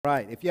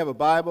Right, if you have a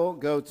Bible,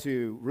 go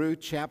to Ruth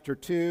chapter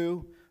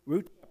 2.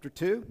 Ruth chapter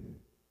 2.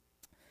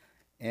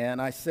 And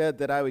I said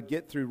that I would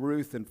get through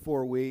Ruth in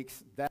 4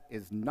 weeks. That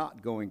is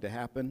not going to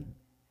happen.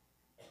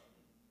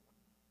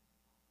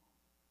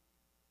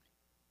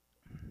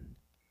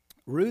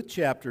 Ruth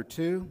chapter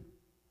 2.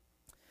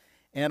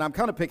 And I'm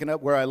kind of picking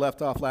up where I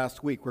left off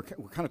last week. We're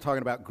kind of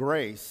talking about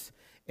grace.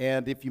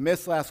 And if you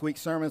missed last week's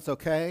sermon, it's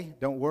okay.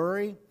 Don't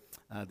worry.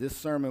 This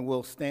sermon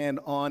will stand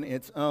on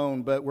its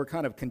own. But we're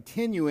kind of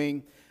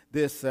continuing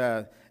this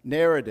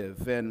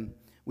narrative. And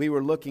we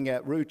were looking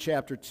at Ruth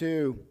chapter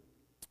 2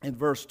 and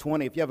verse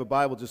 20. If you have a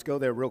Bible, just go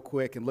there real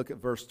quick and look at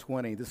verse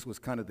 20. This was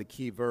kind of the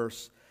key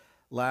verse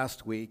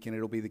last week, and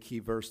it'll be the key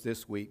verse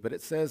this week. But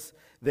it says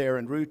there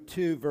in Ruth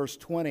 2, verse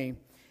 20,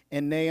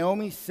 "And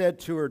Naomi said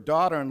to her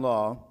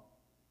daughter-in-law,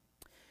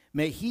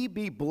 'May he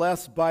be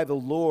blessed by the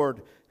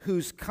Lord,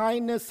 whose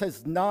kindness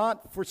has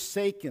not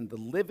forsaken the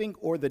living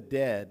or the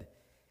dead.'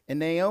 And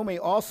Naomi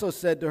also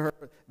said to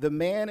her, 'The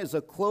man is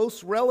a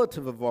close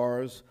relative of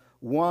ours,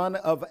 one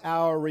of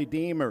our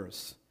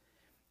redeemers.'"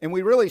 And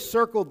we really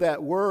circled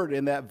that word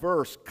in that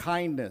verse,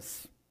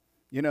 kindness.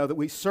 You know, that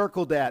we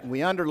circled that and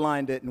we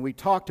underlined it and we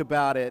talked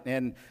about it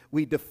and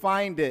we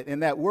defined it.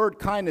 And that word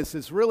kindness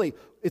is really,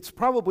 it's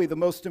probably the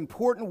most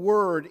important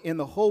word in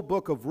the whole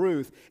book of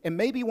Ruth, and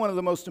maybe one of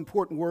the most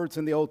important words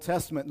in the Old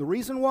Testament. And the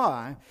reason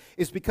why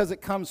is because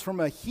it comes from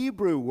a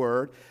Hebrew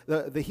word.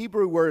 The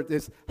Hebrew word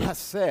is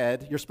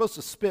hesed. You're supposed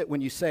to spit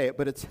when you say it,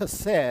 but it's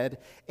hesed.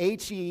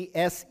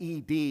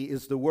 H-E-S-E-D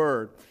is the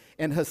word.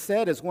 And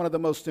hesed is one of the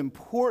most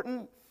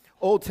important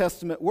Old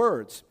Testament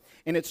words.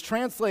 And it's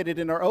translated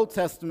in our Old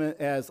Testament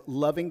as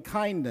loving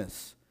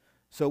kindness.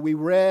 So we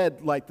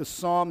read, like the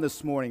psalm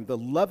this morning, the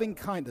loving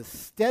kindness,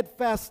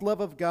 steadfast love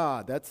of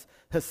God, that's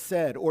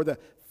hesed. Or the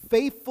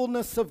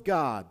faithfulness of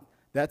God,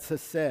 that's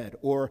hesed.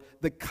 Or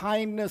the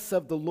kindness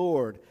of the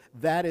Lord,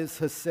 that is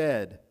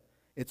hesed.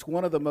 It's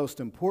one of the most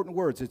important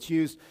words. It's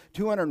used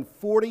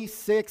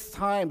 246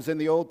 times in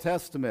the Old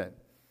Testament.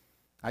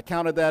 I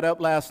counted that up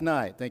last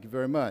night. Thank you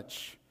very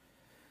much.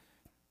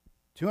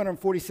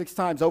 246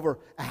 times. Over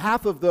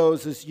half of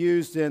those is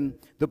used in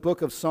the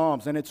book of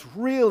Psalms, and it's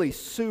really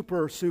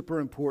super, super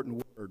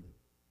important word.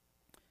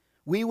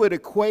 We would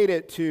equate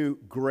it to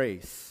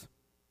grace.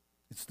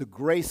 It's the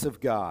grace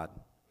of God.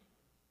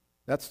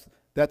 That's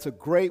a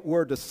great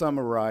word to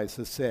summarize,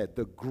 has said,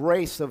 the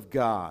grace of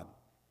God.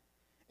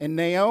 And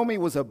Naomi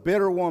was a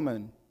bitter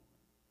woman.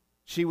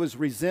 She was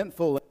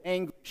resentful and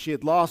angry. She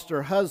had lost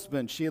her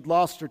husband. She had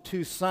lost her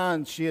 2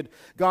 sons. She had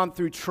gone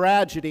through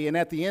tragedy. And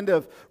at the end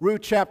of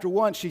Ruth chapter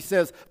 1, she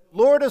says, "The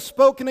Lord has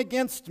spoken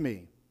against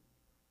me.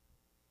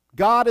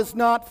 God is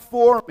not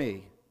for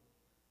me."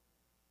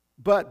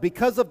 But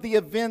because of the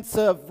events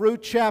of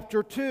Ruth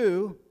chapter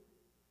 2,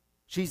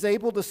 she's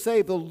able to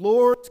say the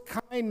Lord's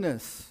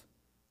kindness.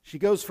 She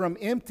goes from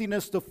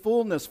emptiness to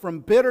fullness, from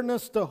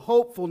bitterness to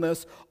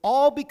hopefulness,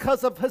 all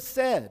because of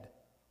hesed.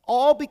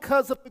 All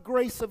because of the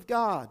grace of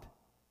God.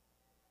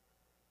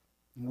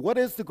 What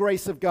is the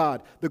grace of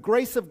God? The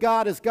grace of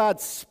God is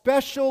God's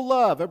special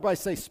love. Everybody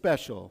say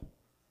special.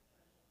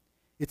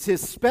 It's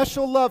His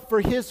special love for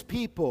His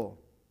people.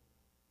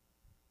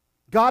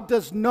 God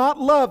does not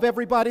love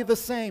everybody the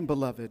same,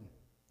 beloved.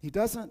 He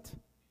doesn't.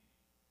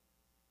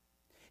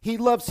 He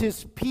loves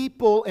His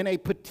people in a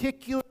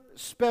particular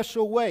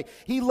special way.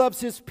 He loves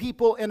His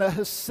people in a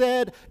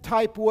hesed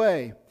type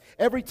way.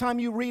 Every time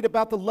you read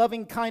about the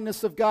loving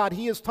kindness of God,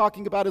 He is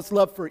talking about His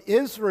love for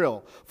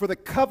Israel, for the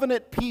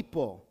covenant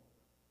people.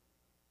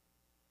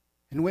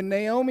 And when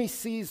Naomi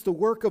sees the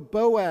work of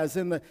Boaz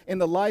in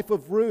the life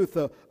of Ruth,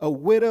 a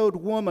widowed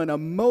woman, a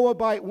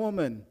Moabite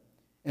woman,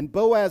 and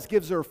Boaz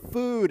gives her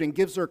food and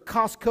gives her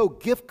Costco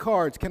gift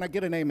cards. Can I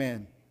get an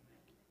amen?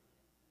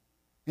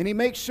 And he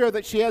makes sure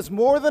that she has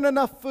more than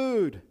enough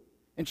food.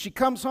 And she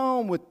comes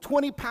home with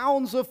 20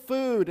 pounds of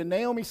food. And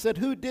Naomi said,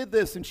 "Who did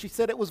this?" And she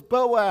said, "It was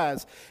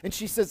Boaz." And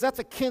she says, "That's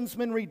a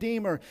kinsman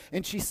redeemer."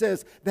 And she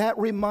says, "That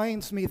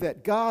reminds me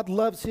that God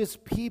loves His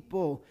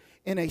people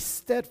in a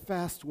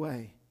steadfast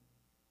way.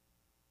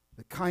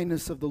 The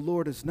kindness of the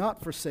Lord has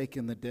not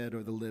forsaken the dead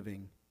or the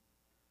living."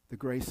 The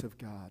grace of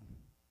God.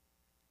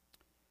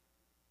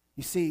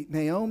 You see,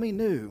 Naomi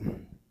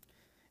knew,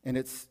 and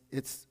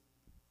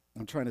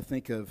I'm trying to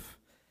think of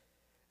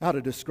how to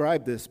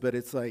describe this, but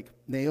it's like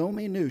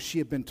Naomi knew. She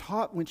had been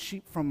taught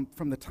from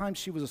the time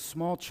she was a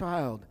small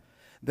child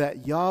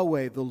that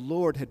Yahweh, the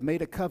Lord, had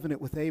made a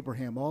covenant with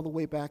Abraham all the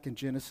way back in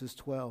Genesis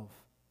 12.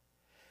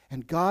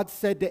 And God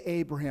said to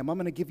Abraham, "I'm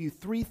going to give you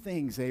 3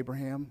 things,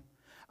 Abraham.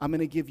 I'm going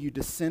to give you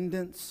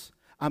descendants,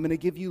 I'm going to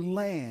give you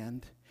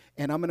land,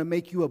 and I'm going to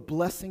make you a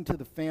blessing to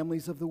the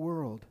families of the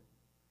world."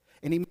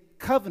 And He made a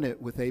covenant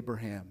with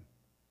Abraham.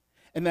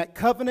 And that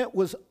covenant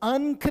was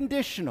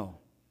unconditional.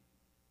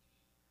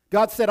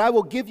 God said, "I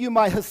will give you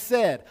my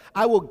hesed.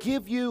 I will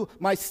give you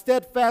my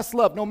steadfast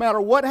love. No matter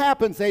what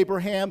happens,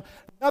 Abraham,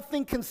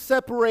 nothing can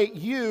separate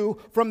you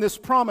from this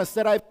promise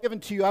that I've given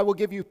to you. I will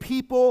give you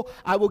people.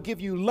 I will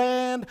give you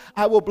land.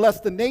 I will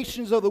bless the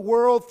nations of the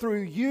world.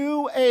 Through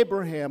you,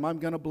 Abraham, I'm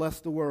going to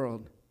bless the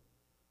world."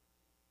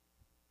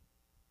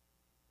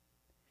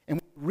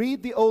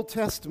 read the Old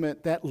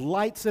Testament, that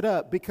lights it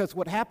up, because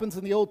what happens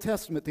in the Old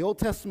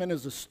Testament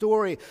is a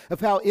story of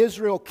how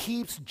Israel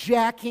keeps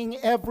jacking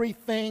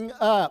everything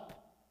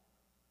up.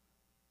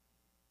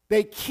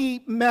 They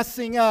keep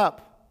messing up.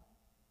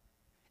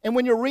 And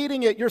when you're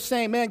reading it, you're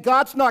saying, man,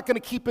 God's not going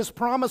to keep his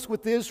promise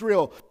with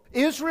Israel.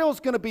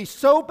 Israel's going to be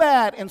so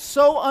bad and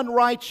so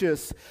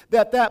unrighteous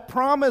that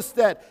promise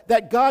that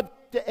God gave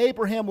to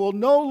Abraham will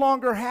no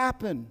longer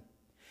happen.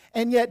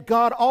 And yet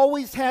God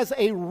always has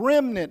a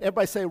remnant.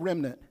 Everybody say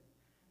remnant.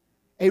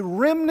 A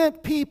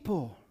remnant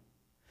people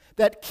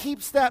that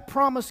keeps that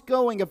promise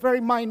going, a very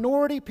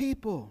minority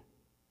people.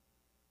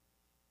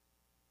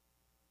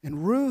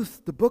 And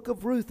Ruth, the book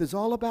of Ruth is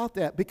all about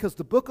that, because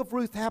the book of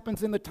Ruth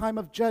happens in the time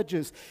of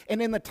Judges.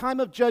 And in the time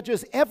of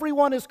Judges,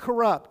 everyone is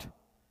corrupt.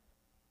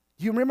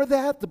 Do you remember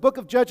that? The book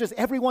of Judges,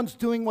 everyone's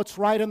doing what's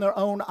right in their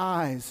own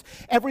eyes.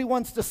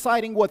 Everyone's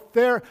deciding what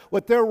their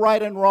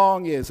right and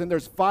wrong is. And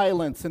there's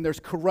violence and there's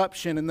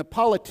corruption, and the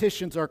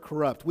politicians are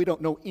corrupt. We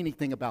don't know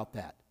anything about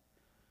that.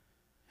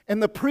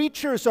 And the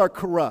preachers are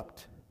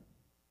corrupt.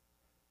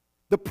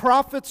 The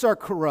prophets are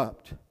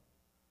corrupt.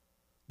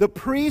 The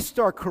priests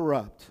are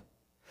corrupt.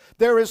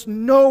 There is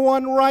no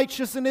one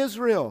righteous in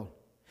Israel.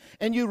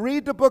 And you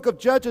read the book of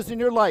Judges and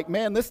you're like,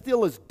 man, this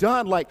deal is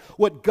done. Like,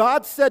 what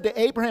God said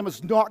to Abraham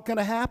is not going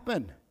to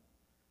happen.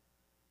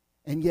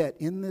 And yet,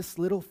 in this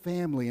little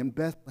family in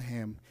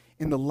Bethlehem,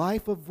 in the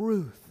life of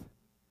Ruth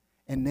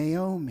and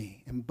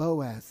Naomi and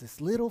Boaz, this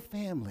little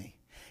family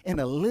in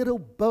a little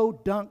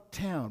bodunk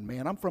town,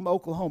 man, I'm from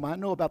Oklahoma. I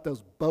know about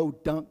those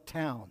bodunk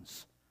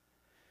towns.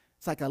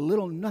 It's like a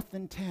little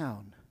nothing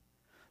town.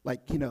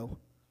 Like, the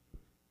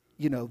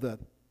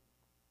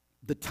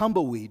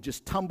tumbleweed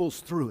just tumbles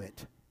through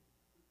it.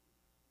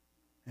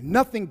 And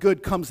nothing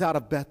good comes out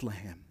of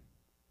Bethlehem.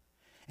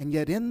 And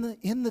yet in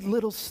the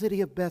little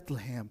city of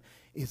Bethlehem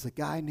is a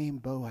guy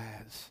named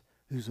Boaz,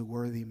 who's a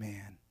worthy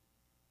man.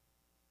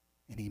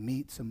 And he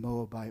meets a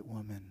Moabite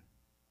woman.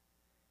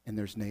 And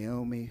there's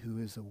Naomi, who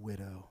is a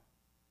widow.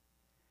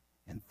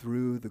 And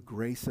through the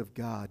grace of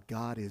God,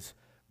 God is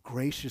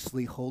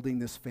graciously holding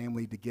this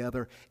family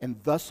together, and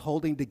thus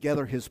holding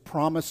together his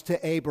promise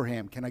to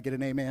Abraham. Can I get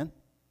an amen?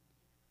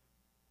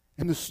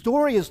 And the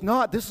story is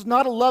not, this is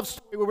not a love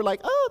story where we're like,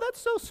 oh, that's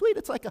so sweet.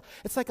 It's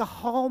like a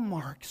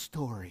Hallmark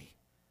story.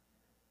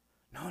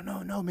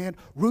 No, man.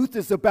 Ruth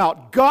is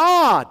about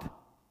God.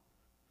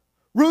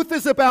 Ruth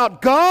is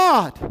about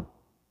God.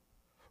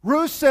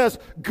 Ruth says,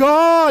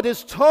 God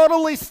is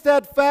totally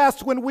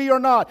steadfast when we are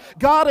not.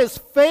 God is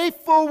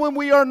faithful when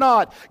we are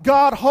not.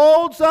 God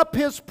holds up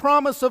his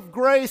promise of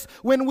grace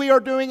when we are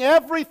doing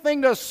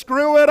everything to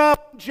screw it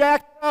up,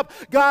 jack it up.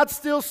 God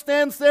still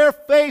stands there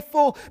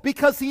faithful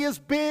because he is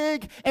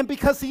big and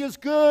because he is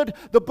good.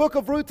 The book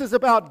of Ruth is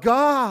about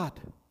God.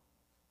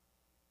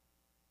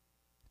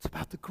 It's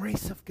about the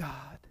grace of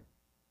God.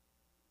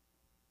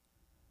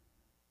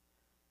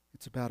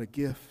 It's about a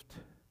gift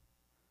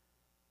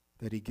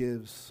that he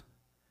gives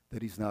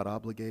that he's not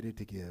obligated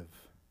to give.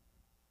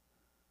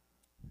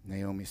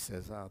 Naomi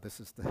says, oh, this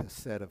is the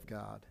hesed of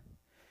God.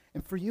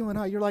 And for you and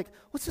I, you're like,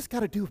 what's this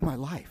got to do with my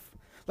life?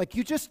 Like,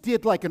 you just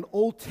did like an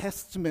Old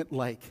Testament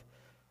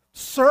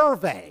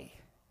survey,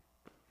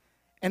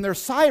 and there's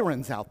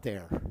sirens out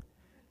there,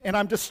 and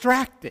I'm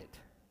distracted,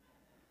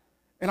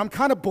 and I'm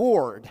kind of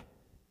bored.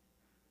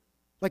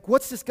 Like,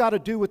 what's this got to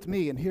do with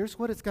me? And here's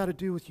what it's got to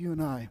do with you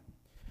and I.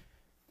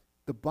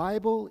 The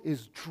Bible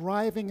is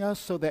driving us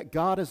so that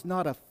God is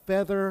not a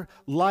feather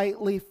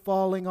lightly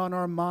falling on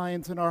our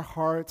minds and our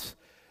hearts,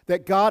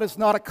 that God is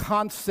not a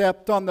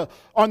concept on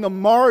the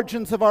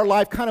margins of our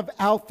life, kind of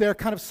out there,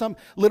 kind of some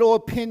little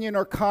opinion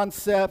or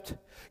concept.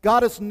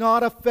 God is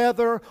not a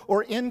feather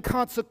or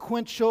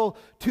inconsequential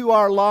to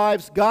our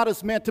lives. God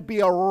is meant to be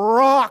a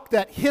rock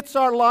that hits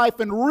our life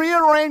and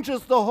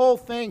rearranges the whole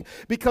thing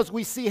because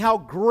we see how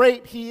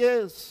great he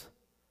is.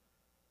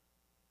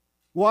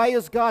 Why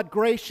is God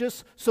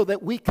gracious? So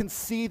that we can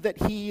see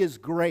that he is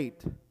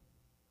great.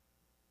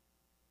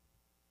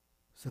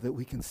 So that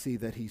we can see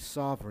that he's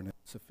sovereign and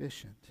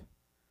sufficient.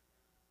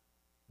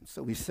 And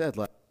so we said,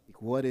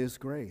 what is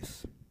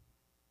grace?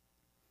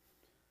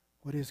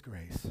 What is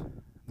grace?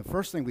 The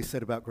first thing we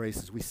said about grace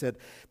is we said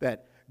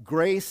that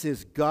grace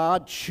is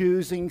God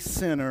choosing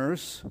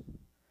sinners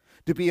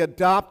to be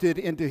adopted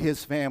into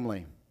his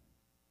family.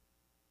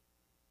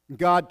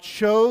 God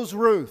chose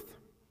Ruth.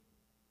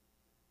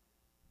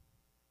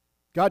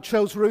 God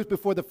chose Ruth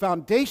before the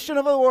foundation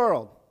of the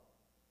world,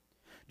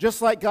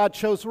 just like God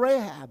chose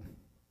Rahab,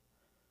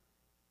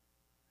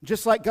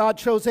 just like God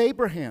chose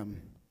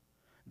Abraham.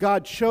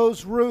 God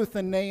chose Ruth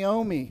and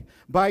Naomi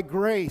by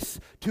grace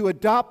to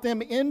adopt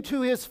them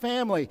into his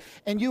family.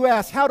 And you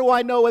ask, how do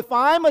I know if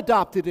I'm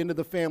adopted into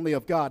the family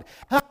of God?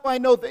 How do I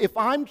know that if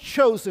I'm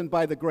chosen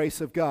by the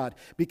grace of God?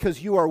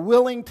 Because you are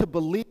willing to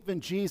believe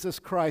in Jesus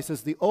Christ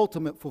as the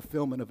ultimate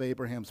fulfillment of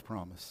Abraham's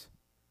promise.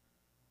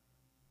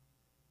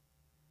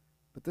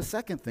 But the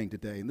second thing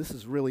today, and this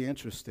is really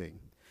interesting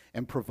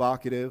and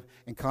provocative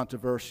and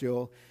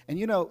controversial, and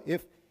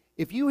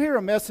if you hear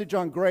a message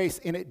on grace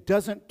and it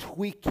doesn't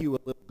tweak you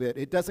a little bit,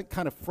 it doesn't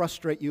kind of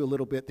frustrate you a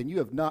little bit, then you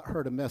have not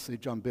heard a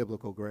message on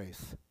biblical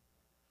grace.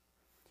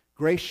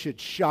 Grace should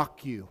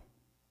shock you.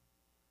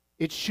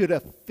 It should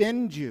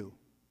offend you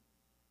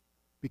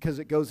because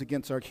it goes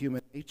against our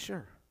human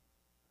nature.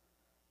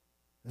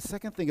 The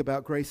second thing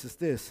about grace is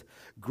this.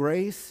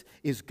 Grace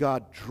is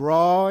God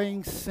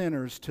drawing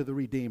sinners to the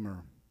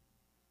Redeemer.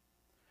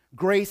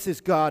 Grace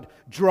is God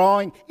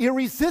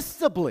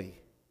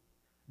irresistibly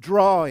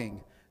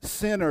drawing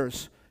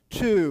sinners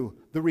to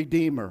the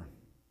Redeemer.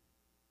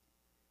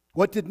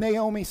 What did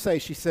Naomi say?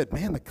 She said,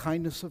 man, the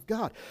kindness of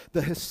God,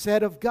 the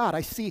hesed of God.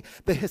 I see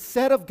the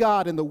hesed of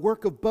God in the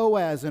work of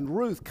Boaz and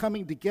Ruth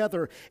coming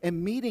together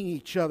and meeting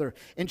each other.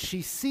 And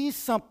she sees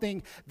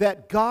something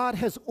that God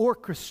has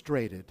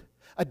orchestrated,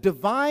 a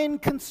divine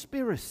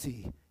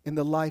conspiracy in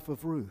the life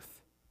of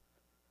Ruth.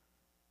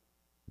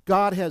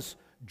 God has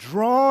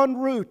drawn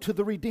Ruth to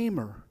the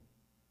Redeemer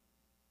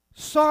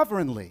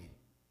sovereignly.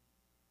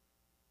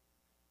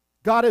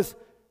 God has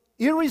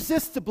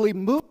irresistibly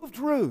moved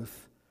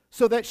Ruth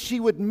so that she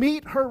would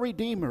meet her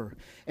Redeemer.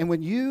 And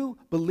when you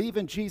believe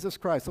in Jesus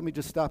Christ, let me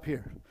just stop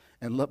here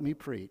and let me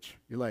preach.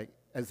 You're like,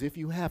 as if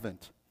you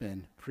haven't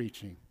been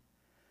preaching.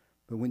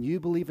 But when you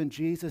believe in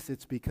Jesus,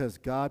 it's because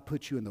God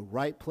put you in the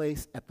right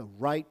place at the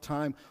right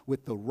time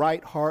with the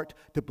right heart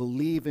to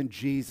believe in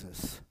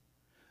Jesus.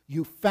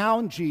 You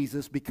found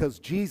Jesus because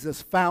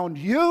Jesus found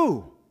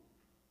you.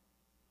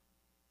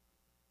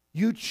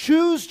 You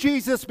choose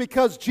Jesus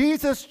because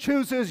Jesus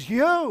chooses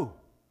you.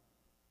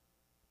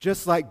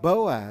 Just like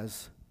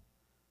Boaz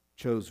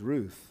chose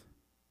Ruth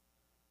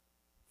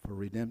for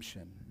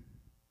redemption.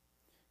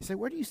 You say,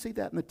 where do you see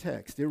that in the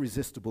text?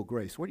 Irresistible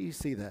grace. Where do you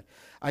see that?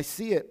 I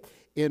see it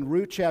in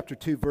Ruth chapter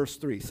 2, verse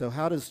 3. So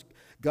how does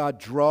God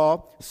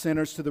draw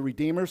sinners to the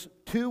Redeemers?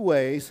 Two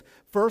ways.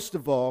 First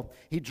of all,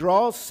 he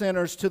draws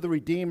sinners to the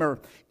Redeemer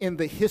in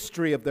the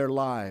history of their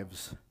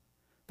lives.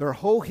 Their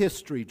whole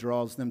history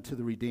draws them to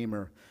the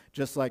Redeemer,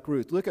 just like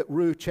Ruth. Look at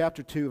Ruth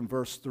chapter 2 and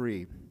verse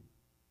 3.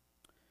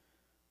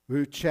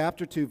 Ruth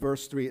chapter 2,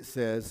 verse 3, it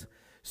says,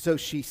 so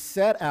she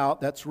set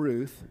out, that's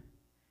Ruth,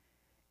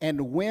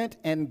 and went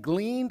and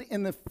gleaned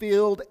in the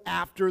field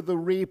after the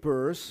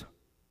reapers.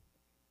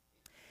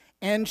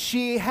 And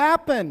she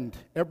happened,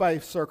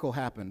 everybody circle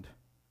happened.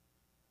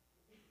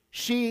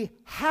 She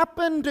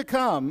happened to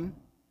come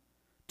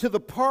to the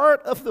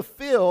part of the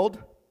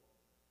field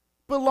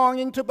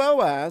belonging to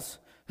Boaz,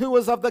 who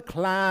was of the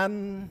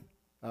clan,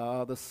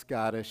 the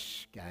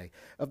Scottish guy,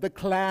 of the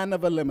clan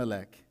of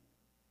Elimelech.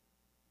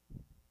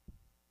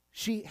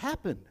 She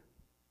happened.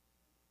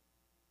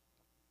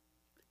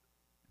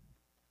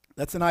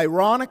 That's an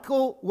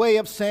ironical way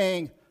of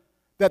saying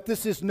that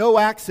this is no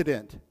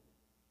accident.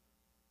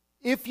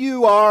 If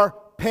you are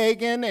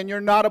pagan and you're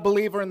not a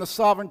believer in the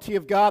sovereignty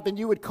of God, then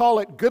you would call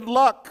it good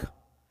luck.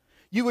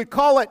 You would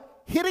call it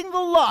hitting the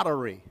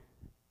lottery.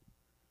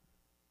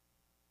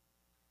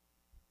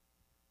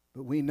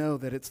 But we know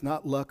that it's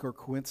not luck or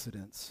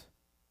coincidence.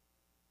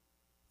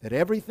 That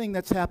everything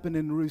that's happened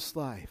in Ruth's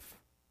life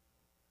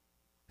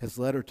has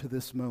led her to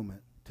this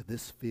moment, to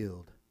this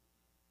field,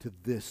 to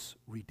this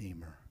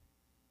Redeemer.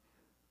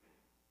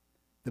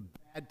 The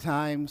bad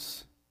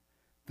times,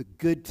 the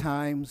good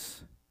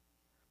times,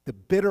 the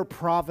bitter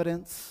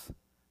providence,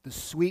 the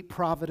sweet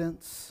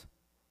providence,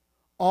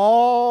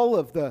 all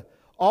of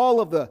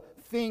the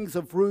things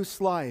of Ruth's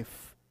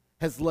life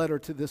has led her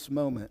to this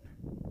moment.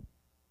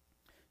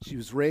 She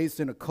was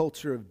raised in a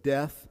culture of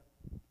death,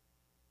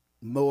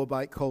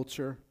 Moabite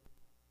culture.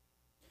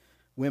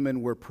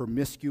 Women were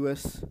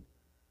promiscuous.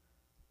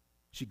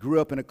 She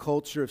grew up in a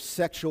culture of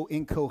sexual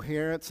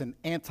incoherence and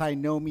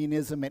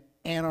antinomianism and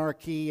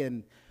anarchy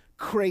and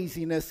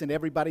craziness, and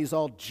everybody's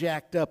all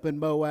jacked up in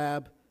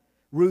Moab.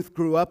 Ruth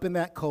grew up in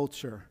that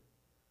culture.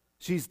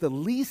 She's the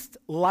least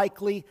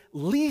likely,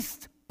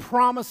 least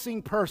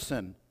promising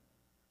person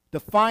to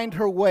find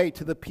her way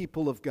to the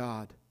people of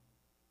God.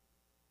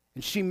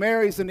 And she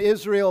marries an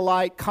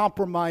Israelite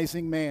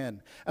compromising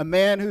man, a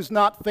man who's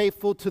not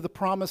faithful to the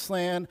promised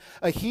land,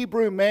 a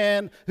Hebrew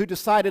man who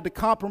decided to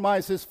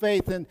compromise his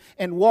faith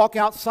and walk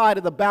outside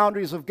of the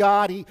boundaries of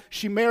God.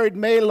 She married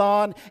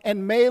Mahlon,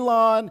 and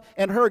Mahlon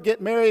and her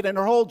get married, and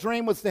her whole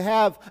dream was to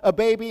have a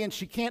baby, and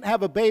she can't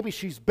have a baby.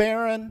 She's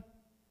barren,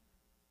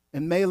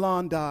 and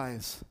Mahlon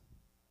dies.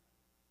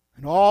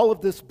 And all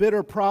of this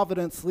bitter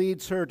providence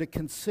leads her to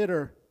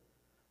consider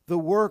the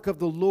work of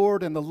the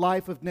Lord and the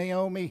life of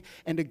Naomi,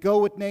 and to go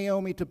with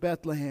Naomi to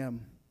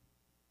Bethlehem.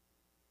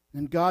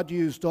 And God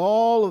used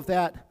all of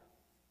that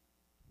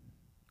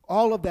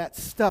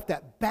stuff,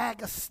 that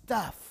bag of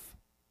stuff,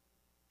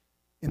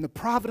 in the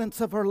providence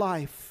of her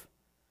life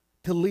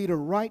to lead her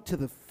right to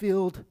the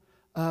field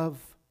of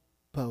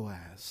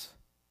Boaz.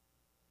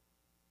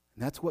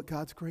 And that's what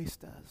God's grace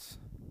does.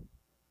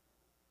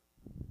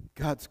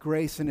 God's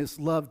grace and His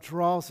love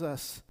draws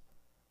us.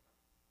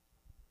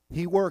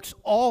 He works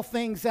all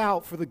things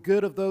out for the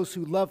good of those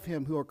who love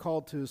Him, who are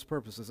called to His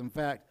purposes. In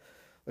fact,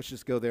 let's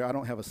just go there. I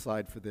don't have a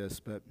slide for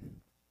this, but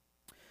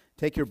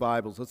Take your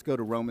Bibles. Let's go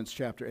to Romans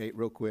chapter 8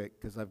 real quick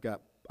because I've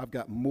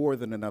got more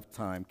than enough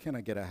time. Can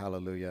I get a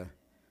hallelujah?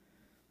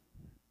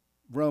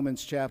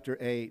 Romans chapter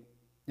 8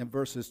 and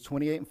verses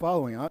 28 and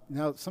following.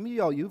 Now, some of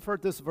y'all, you've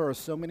heard this verse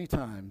so many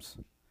times,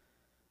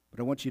 but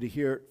I want you to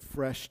hear it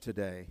fresh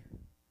today.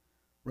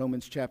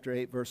 Romans chapter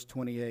 8, verse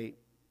 28,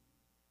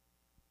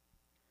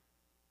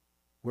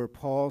 where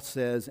Paul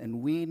says,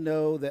 "And we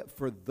know that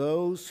for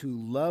those who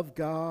love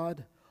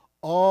God,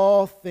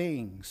 all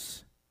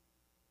things,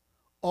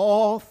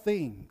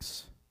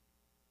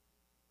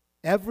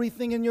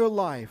 everything in your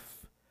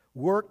life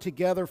work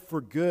together for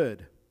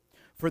good,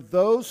 for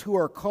those who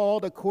are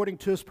called according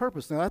to his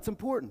purpose." Now that's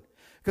important,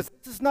 because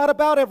this is not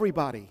about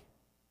everybody.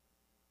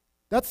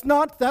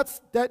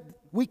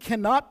 We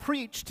cannot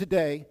preach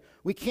today.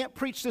 We can't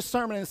preach this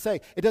sermon and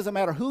say, it doesn't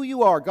matter who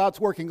you are, God's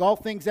working all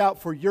things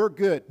out for your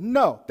good.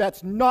 No,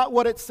 that's not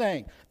what it's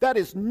saying. That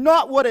is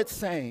not what it's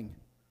saying.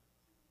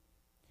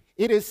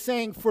 It is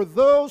saying for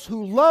those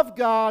who love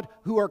God,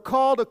 who are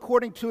called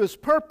according to his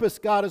purpose,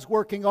 God is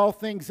working all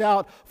things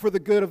out for the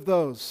good of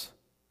those.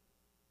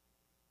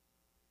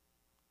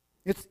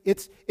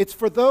 It's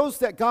for those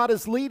that God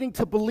is leading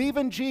to believe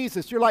in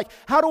Jesus. You're like,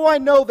 how do I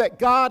know that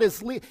God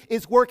is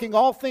working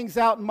all things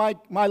out in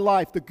my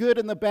life, the good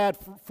and the bad,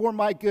 for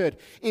my good?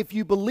 If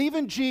you believe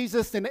in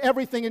Jesus, then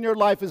everything in your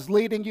life is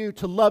leading you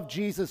to love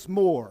Jesus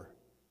more.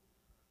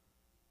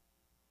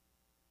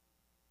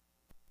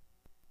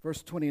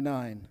 Verse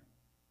 29,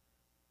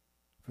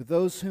 "For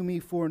those whom he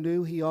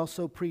foreknew, he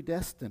also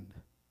predestined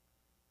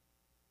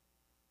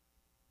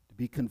to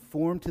be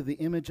conformed to the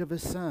image of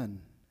his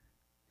Son,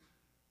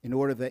 in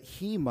order that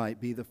he might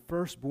be the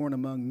firstborn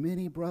among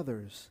many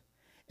brothers.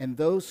 And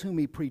those whom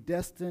he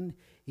predestined,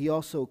 he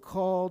also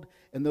called.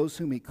 And those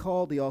whom he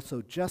called, he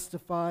also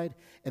justified.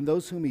 And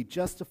those whom he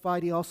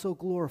justified, he also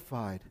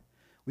glorified."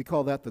 We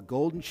call that the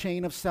golden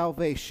chain of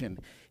salvation.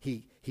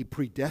 He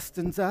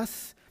predestines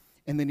us,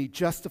 and then he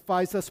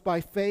justifies us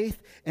by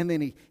faith, and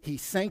then he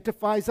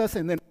sanctifies us,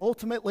 and then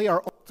ultimately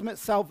our ultimate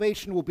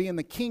salvation will be in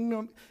the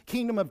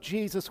kingdom of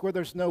Jesus, where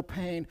there's no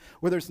pain,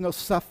 where there's no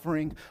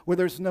suffering, where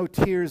there's no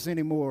tears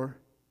anymore.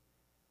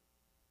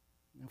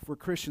 If we're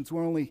Christians,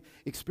 we're only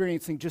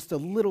experiencing just a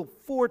little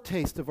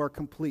foretaste of our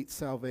complete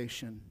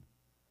salvation.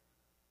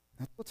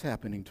 That's what's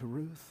happening to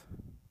Ruth.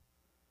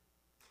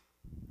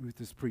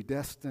 Ruth is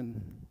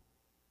predestined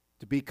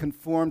to be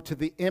conformed to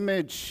the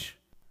image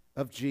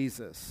of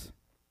Jesus.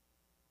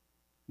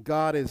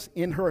 God is,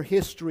 in her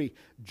history,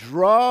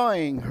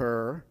 drawing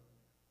her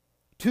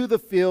to the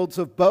fields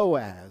of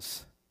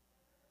Boaz.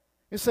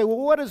 You say, well,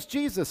 what does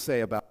Jesus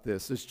say about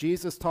this? Does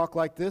Jesus talk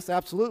like this?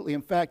 Absolutely.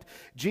 In fact,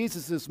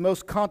 Jesus'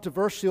 most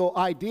controversial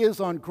ideas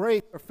on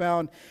grace are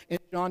found in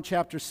John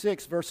chapter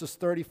 6, verses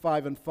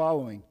 35 and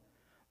following.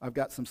 I've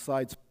got some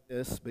slides for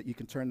this, but you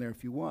can turn there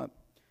if you want.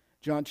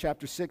 John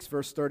chapter 6,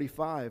 verse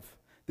 35.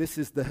 This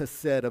is the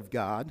hesed of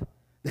God.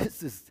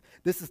 This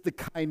is the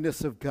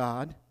kindness of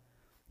God,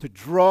 to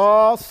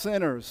draw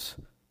sinners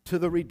to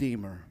the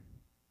Redeemer.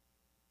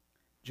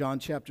 John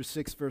chapter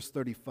 6, verse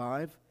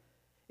 35,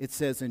 it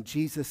says, "And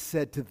Jesus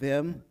said to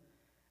them,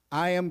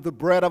 I am the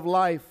bread of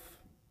life.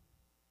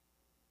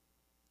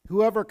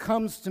 Whoever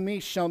comes to me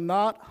shall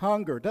not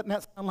hunger." Doesn't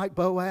that sound like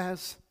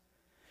Boaz?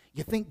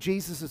 You think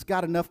Jesus has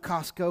got enough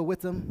Costco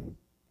with him?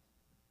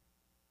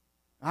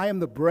 "I am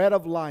the bread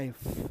of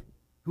life.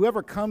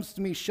 Whoever comes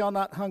to me shall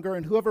not hunger,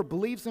 and whoever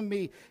believes in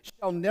me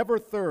shall never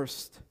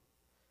thirst.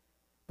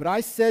 But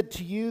I said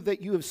to you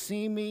that you have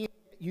seen me,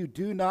 yet you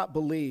do not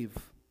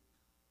believe.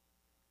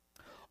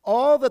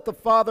 All that the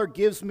Father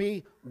gives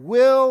me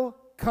will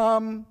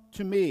come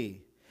to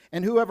me,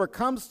 and whoever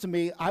comes to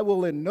me I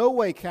will in no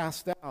way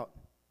cast out.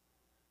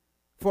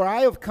 For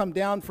I have come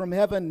down from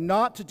heaven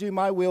not to do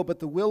my will, but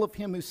the will of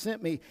him who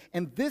sent me.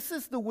 And this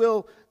is the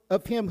will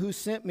of him who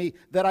sent me,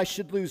 that I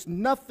should lose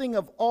nothing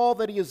of all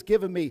that he has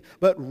given me,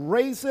 but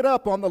raise it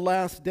up on the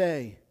last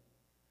day.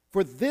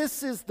 For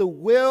this is the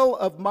will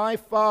of my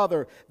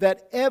Father,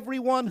 that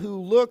everyone who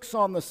looks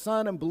on the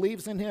Son and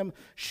believes in him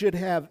should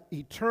have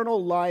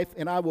eternal life,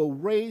 and I will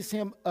raise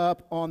him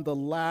up on the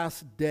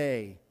last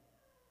day."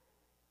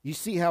 You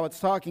see how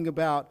it's talking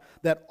about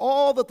that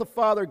all that the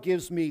Father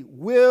gives me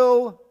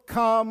will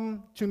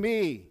come to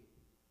me.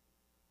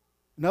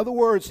 In other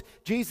words,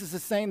 Jesus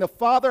is saying the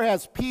Father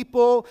has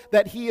people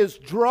that he is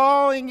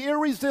drawing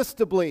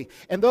irresistibly,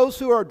 and those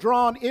who are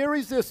drawn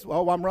irresistibly,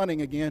 oh, I'm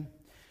running again.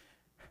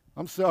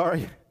 I'm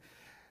sorry.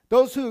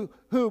 Those who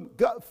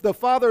the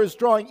Father is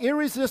drawing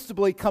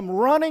irresistibly come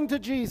running to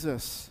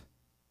Jesus,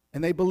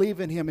 and they believe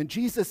in him. And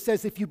Jesus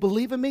says, if you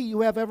believe in me,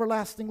 you have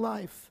everlasting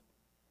life.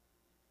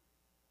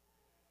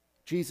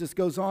 Jesus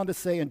goes on to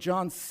say in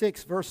John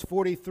 6, verse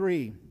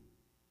 43,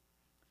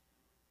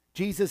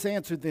 Jesus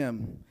answered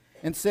them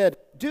and said,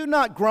 "Do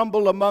not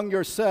grumble among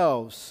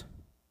yourselves,"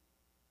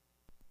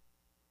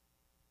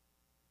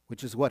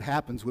 which is what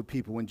happens with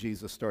people when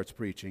Jesus starts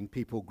preaching.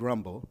 People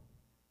grumble.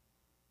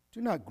 "Do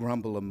not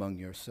grumble among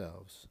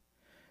yourselves.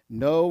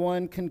 No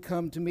one can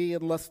come to me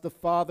unless the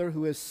Father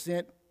who has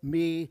sent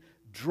me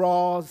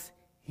draws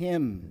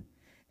him,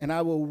 and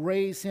I will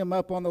raise him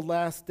up on the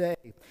last day.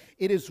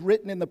 It is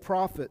written in the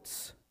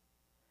prophets,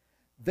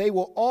 they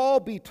will all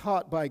be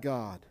taught by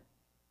God.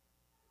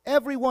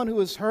 Everyone who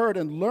has heard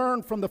and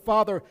learned from the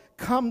Father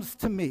comes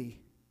to me.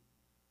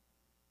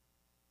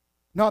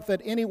 Not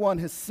that anyone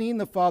has seen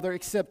the Father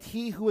except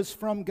he who is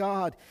from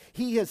God.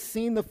 He has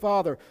seen the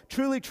Father.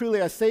 Truly,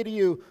 truly, I say to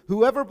you,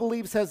 whoever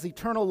believes has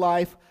eternal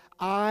life.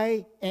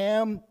 I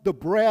am the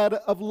bread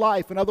of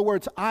life. In other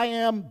words, I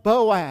am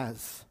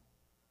Boaz.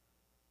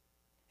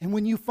 And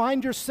when you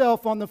find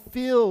yourself on the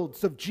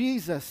fields of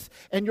Jesus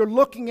and you're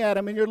looking at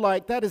him and you're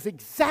like, that is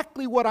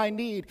exactly what I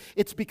need,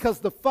 it's because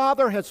the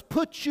Father has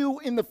put you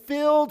in the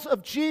fields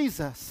of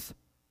Jesus.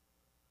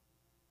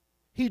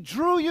 He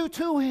drew you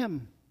to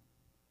him.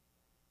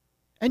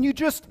 And you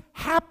just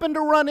happen to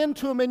run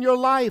into him in your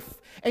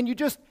life, and you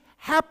just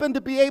happen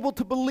to be able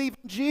to believe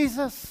in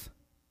Jesus.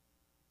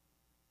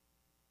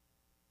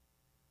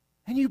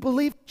 And you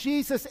believe in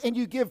Jesus, and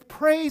you give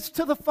praise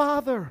to the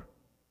Father.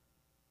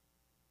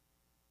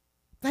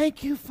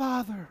 Thank you,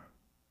 Father,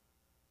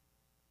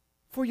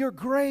 for your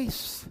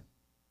grace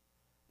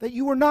that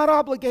you were not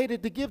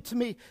obligated to give to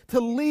me, to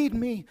lead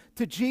me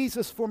to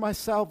Jesus for my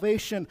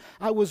salvation.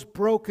 I was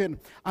broken.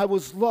 I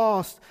was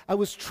lost. I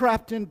was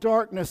trapped in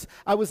darkness.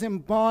 I was in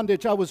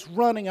bondage. I was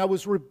running. I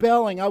was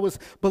rebelling. I was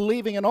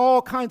believing in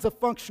all kinds of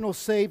functional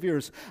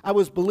saviors. I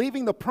was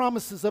believing the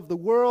promises of the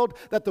world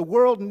that the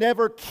world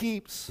never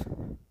keeps.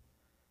 I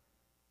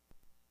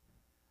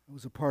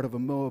was a part of a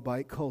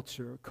Moabite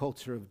culture, a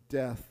culture of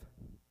death,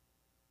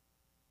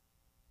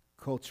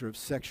 a culture of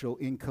sexual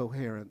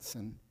incoherence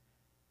and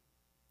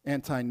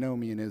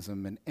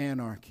antinomianism and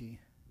anarchy.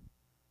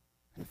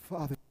 And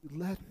Father, you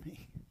led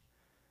me.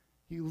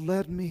 You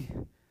led me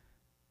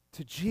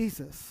to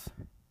Jesus.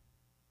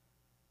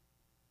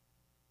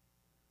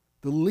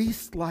 The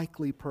least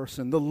likely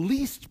person, the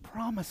least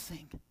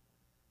promising.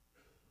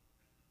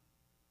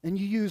 And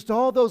you used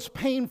all those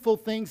painful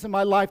things in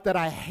my life that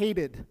I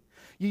hated.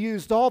 You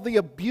used all the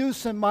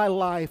abuse in my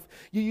life.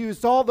 You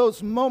used all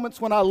those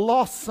moments when I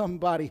lost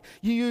somebody.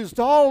 You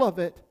used all of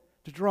it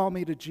to draw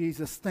me to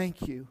Jesus.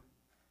 Thank you.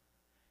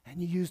 And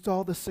you used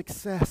all the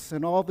success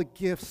and all the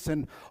gifts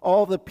and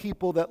all the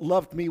people that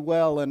loved me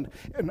well and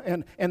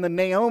the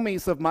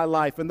Naomis of my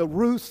life and the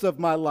Ruths of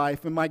my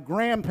life and my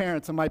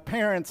grandparents and my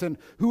parents and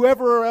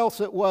whoever else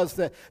it was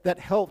that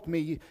helped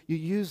me. You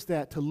used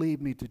that to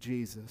lead me to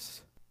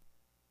Jesus.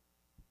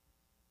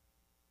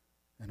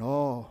 And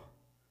all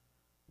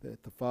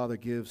that the Father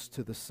gives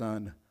to the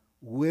Son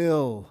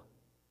will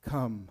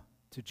come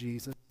to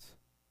Jesus.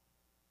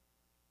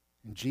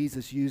 And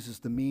Jesus uses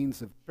the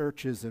means of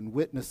churches and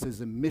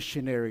witnesses and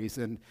missionaries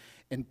and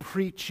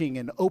preaching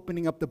and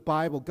opening up the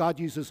Bible. God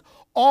uses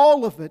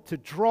all of it to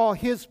draw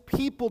his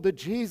people to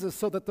Jesus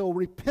so that they'll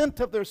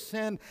repent of their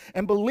sin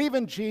and believe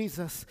in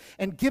Jesus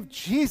and give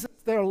Jesus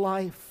their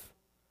life.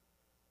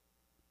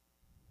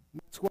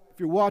 That's why if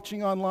you're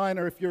watching online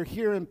or if you're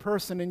here in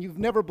person and you've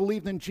never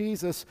believed in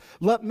Jesus,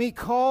 let me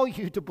call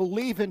you to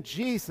believe in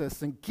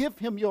Jesus and give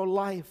him your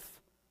life.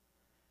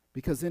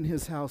 Because in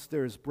his house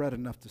there is bread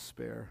enough to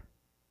spare.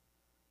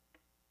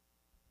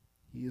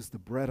 He is the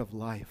bread of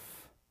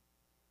life.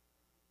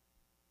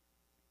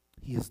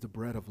 He is the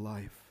bread of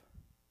life.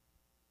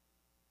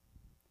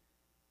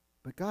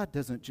 But God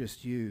doesn't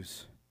just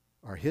use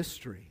our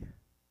history.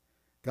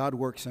 God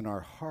works in our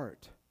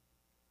heart.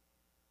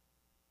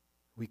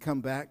 We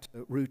come back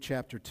to Ruth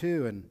chapter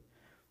 2, and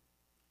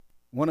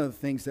one of the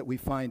things that we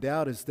find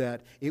out is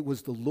that it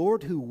was the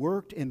Lord who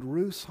worked in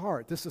Ruth's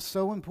heart. This is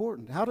so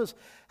important. How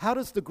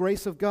does the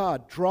grace of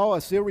God draw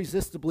us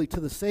irresistibly to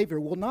the Savior?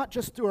 Well, not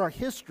just through our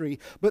history,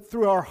 but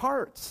through our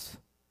hearts.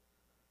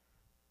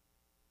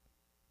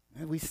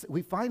 And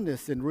we find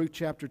this in Ruth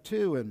chapter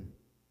 2, and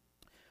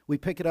we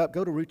pick it up.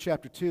 Go to Ruth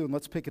chapter 2, and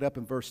let's pick it up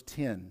in verse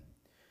 10.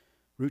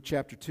 Ruth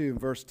chapter 2 and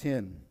verse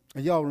 10.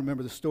 And y'all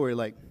remember the story,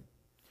 like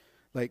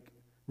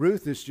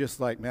Ruth is just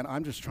like, man,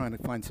 I'm just trying to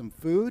find some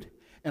food.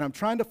 And I'm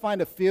trying to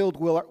find a field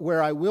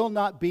where I will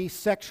not be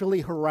sexually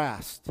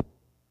harassed.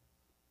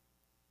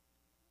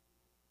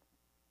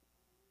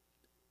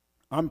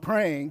 I'm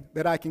praying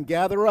that I can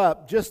gather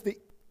up just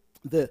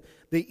the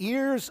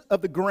ears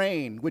of the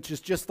grain, which is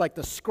just like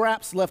the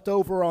scraps left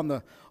over on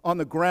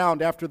the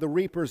ground after the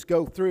reapers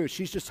go through.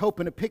 She's just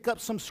hoping to pick up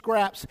some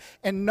scraps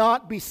and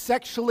not be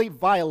sexually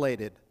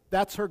violated.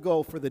 That's her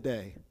goal for the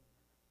day.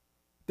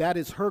 That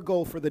is her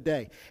goal for the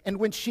day. And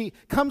when she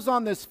comes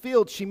on this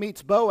field, she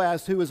meets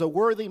Boaz, who is a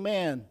worthy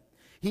man.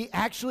 He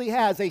actually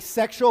has a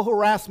sexual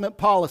harassment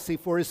policy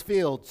for his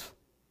fields.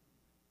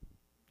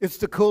 It's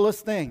the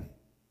coolest thing.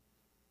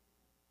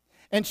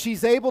 And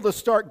she's able to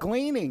start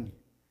gleaning.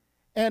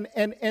 And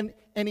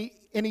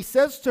he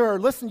says to her,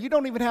 listen, you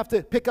don't even have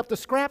to pick up the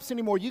scraps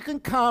anymore. You can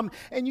come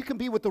and you can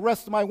be with the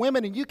rest of my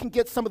women and you can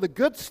get some of the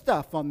good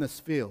stuff on this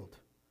field.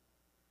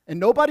 And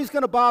nobody's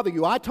going to bother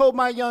you. I told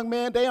my young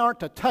men they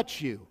aren't to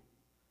touch you.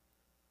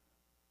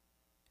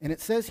 And it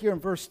says here in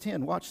verse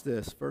 10, watch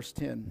this, verse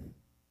 10.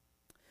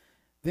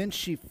 Then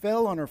she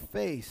fell on her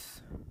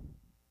face,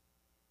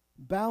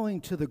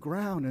 bowing to the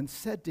ground, and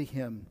said to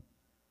him,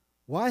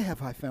 Why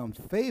have I found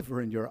favor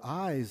in your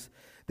eyes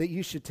that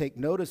you should take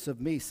notice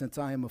of me, since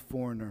I am a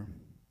foreigner?"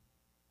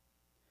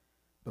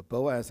 But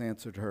Boaz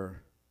answered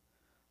her,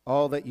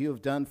 "All that you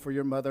have done for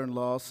your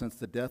mother-in-law since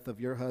the death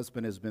of your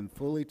husband has been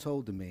fully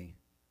told to me,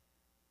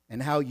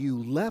 and how you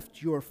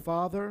left your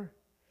father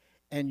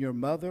and your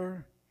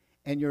mother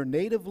and your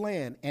native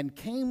land and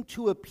came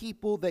to a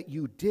people that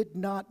you did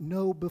not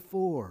know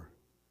before.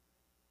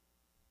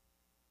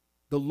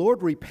 The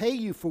Lord repay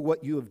you for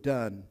what you have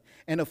done,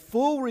 and a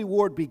full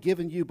reward be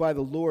given you by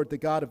the Lord, the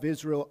God of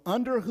Israel,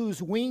 under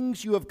whose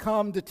wings you have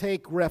come to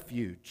take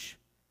refuge."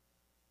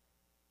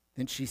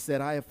 Then she said,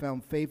 "I have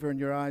found favor in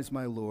your eyes,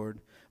 my Lord,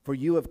 for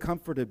you have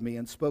comforted me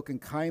and spoken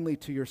kindly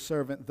to your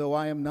servant, though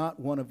I am not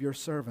one of your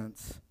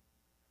servants."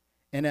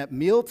 And at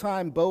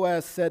mealtime,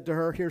 Boaz said to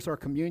her, here's our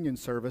communion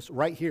service,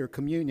 right here,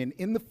 communion,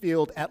 in the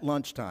field at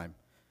lunchtime.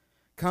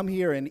 "Come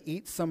here and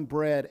eat some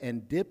bread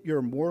and dip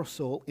your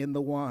morsel in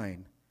the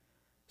wine."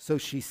 So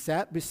she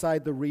sat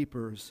beside the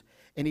reapers,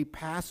 and he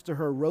passed to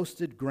her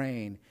roasted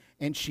grain,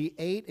 and she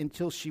ate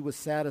until she was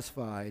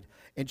satisfied,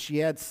 and she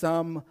had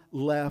some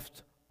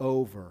left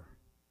over.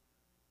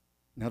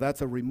 Now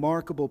that's a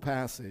remarkable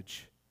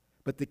passage,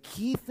 but the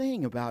key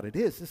thing about it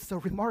is, this is a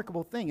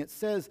remarkable thing. It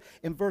says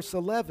in verse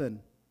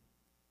 11,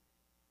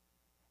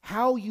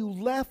 "How you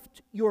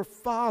left your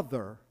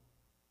father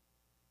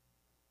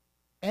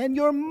and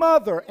your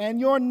mother and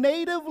your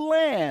native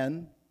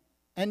land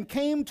and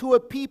came to a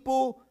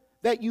people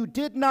that you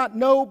did not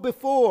know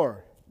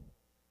before."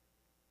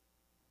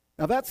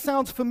 Now that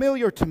sounds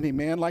familiar to me,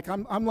 man. Like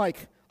I'm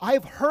like,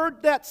 I've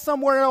heard that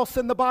somewhere else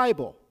in the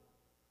Bible.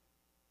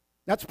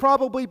 That's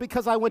probably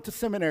because I went to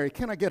seminary.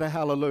 Can I get a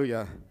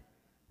hallelujah?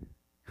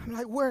 I'm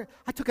like, where?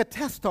 I took a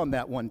test on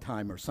that one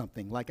time or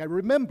something. Like I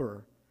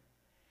remember.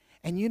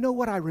 And you know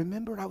what I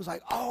remembered? I was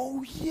like,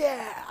 oh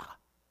yeah,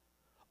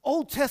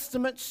 Old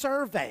Testament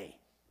survey.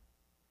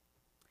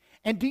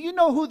 And do you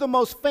know who the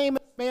most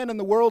famous man in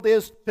the world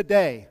is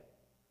today?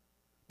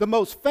 The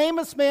most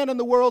famous man in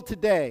the world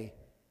today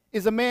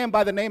is a man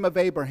by the name of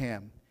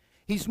Abraham.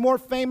 He's more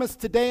famous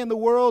today in the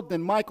world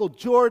than Michael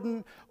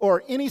Jordan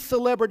or any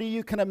celebrity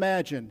you can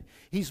imagine.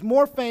 He's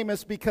more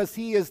famous because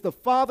he is the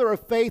father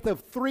of faith of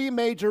three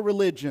major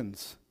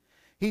religions.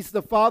 He's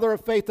the father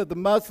of faith of the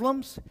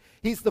Muslims,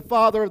 he's the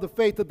father of the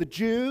faith of the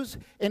Jews,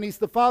 and he's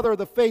the father of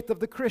the faith of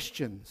the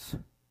Christians.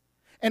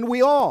 And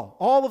we all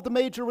of the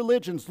major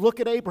religions look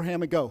at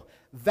Abraham and go,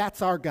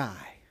 that's our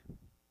guy.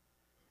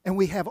 And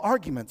we have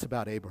arguments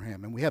about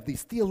Abraham, and we have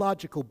these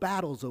theological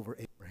battles over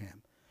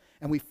Abraham,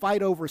 and we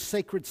fight over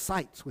sacred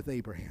sites with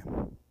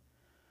Abraham.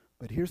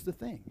 But here's the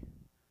thing.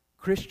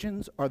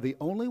 Christians are the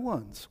only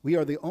ones, we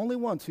are the only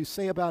ones who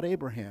say about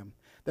Abraham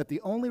that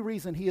the only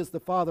reason he is the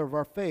father of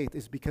our faith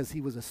is because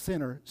he was a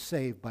sinner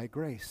saved by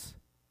grace.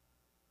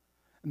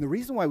 And the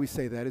reason why we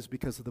say that is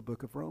because of the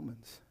book of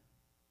Romans.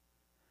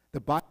 The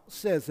Bible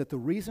says that the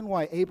reason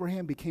why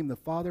Abraham became the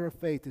father of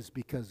faith is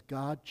because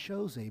God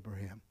chose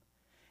Abraham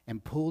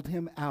and pulled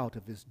him out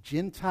of his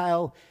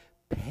Gentile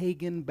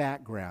pagan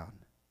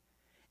background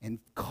and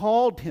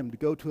called him to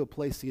go to a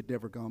place he had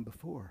never gone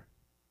before.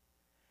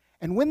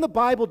 And when the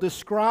Bible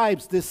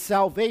describes this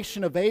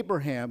salvation of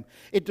Abraham,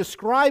 it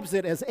describes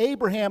it as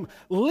Abraham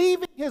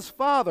leaving his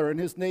father and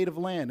his native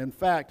land. In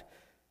fact,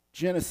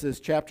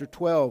 Genesis chapter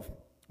 12,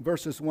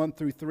 verses 1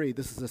 through 3,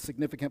 this is a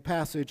significant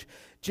passage.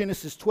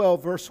 Genesis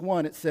 12, verse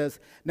 1, it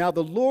says, "Now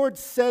the Lord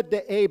said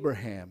to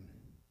Abraham,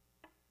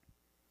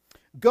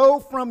 'Go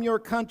from your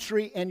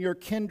country and your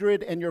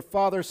kindred and your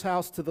father's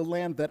house to the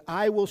land that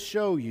I will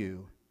show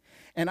you.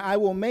 And I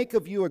will make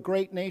of you a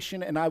great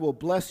nation, and I will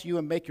bless you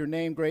and make your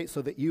name great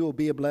so that you will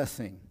be a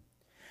blessing.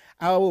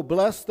 I will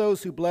bless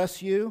those who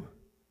bless you,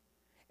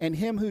 and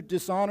him who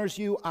dishonors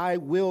you I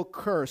will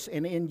curse.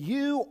 And in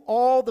you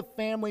all the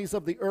families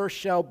of the earth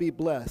shall be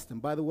blessed.'"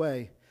 And by the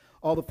way,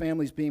 all the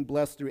families being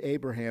blessed through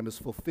Abraham is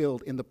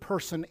fulfilled in the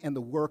person and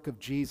the work of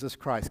Jesus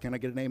Christ. Can I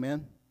get an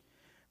amen?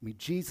 I mean,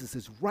 Jesus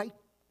is right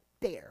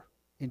there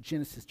in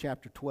Genesis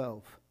chapter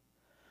 12.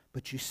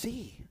 But you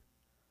see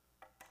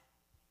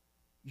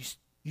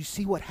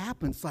what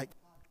happens. Like,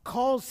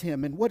 calls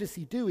him, and what does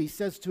he do? He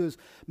says to his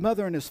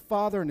mother and his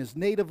father and his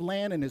native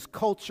land and his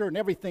culture and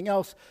everything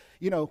else,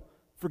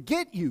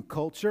 forget you,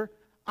 culture.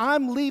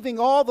 I'm leaving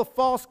all the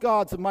false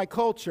gods of my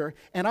culture,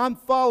 and I'm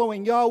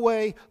following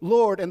Yahweh,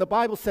 Lord. And the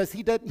Bible says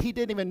he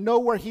didn't even know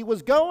where he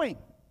was going.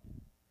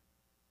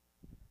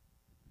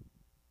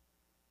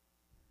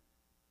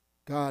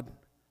 God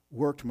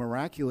worked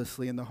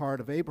miraculously in the heart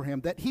of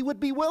Abraham that he would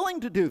be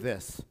willing to do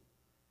this.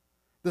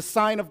 The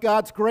sign of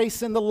God's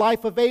grace in the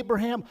life of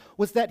Abraham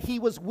was that he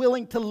was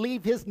willing to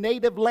leave his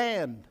native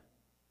land.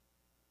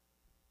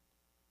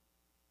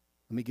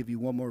 Let me give you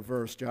one more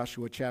verse,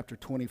 Joshua chapter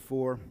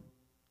 24.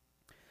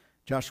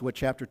 Joshua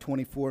chapter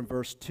 24 and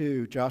verse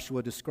 2,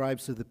 Joshua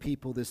describes to the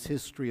people this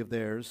history of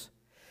theirs.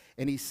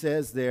 And he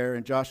says there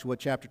in Joshua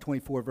chapter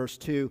 24, verse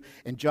 2,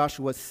 "And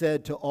Joshua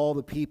said to all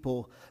the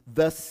people,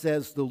 'Thus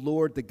says the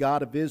Lord, the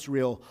God of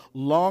Israel,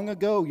 long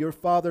ago your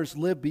fathers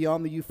lived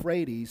beyond the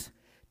Euphrates.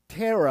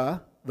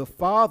 Terah,'" the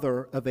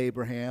father of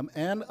Abraham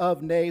and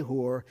of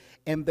Nahor,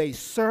 and they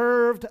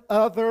served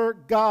other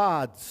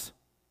gods.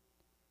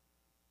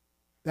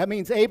 That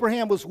means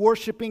Abraham was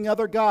worshiping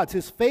other gods.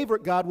 His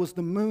favorite god was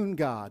the moon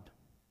god.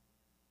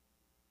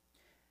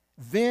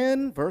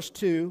 Then, verse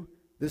 2,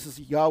 this is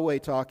Yahweh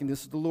talking,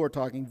 this is the Lord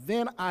talking.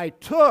 Then I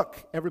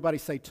took, everybody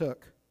say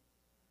took.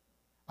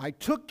 I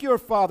took your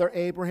father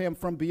Abraham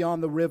from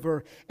beyond the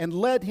river and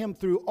led him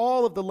through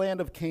all of the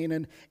land of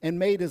Canaan and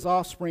made his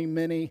offspring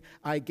many.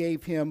 I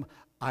gave him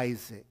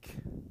Isaac.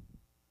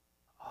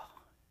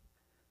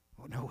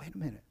 Oh no, wait a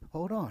minute.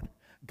 Hold on.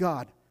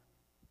 God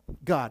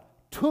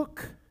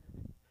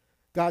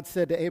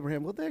said to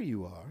Abraham, well, there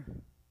you are,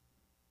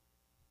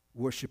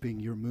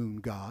 worshiping your moon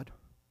god,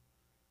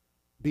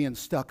 being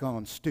stuck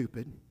on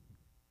stupid.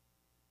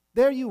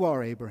 There you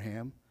are,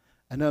 Abraham,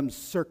 an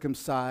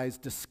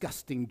uncircumcised,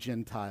 disgusting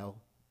Gentile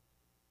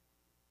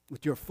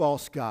with your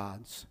false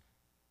gods.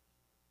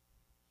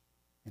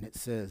 And it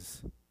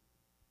says,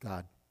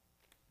 God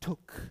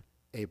took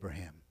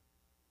Abraham.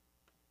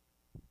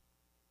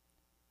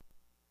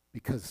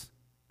 Because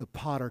the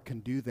potter can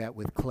do that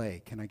with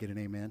clay. Can I get an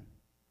amen?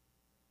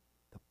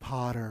 The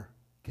potter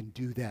can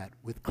do that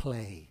with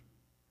clay.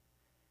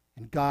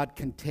 And God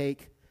can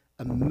take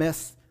a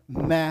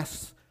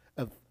mass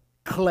of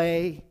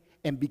clay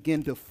and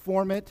begin to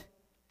form it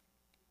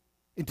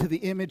into the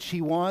image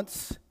he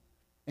wants.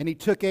 And he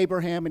took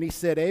Abraham and he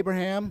said,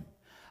 Abraham,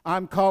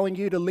 I'm calling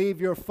you to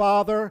leave your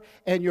father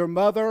and your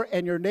mother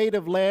and your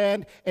native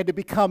land and to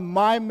become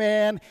my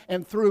man.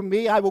 And through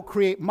me, I will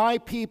create my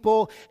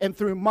people. And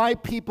through my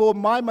people,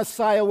 my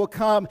Messiah will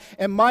come.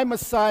 And my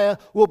Messiah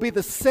will be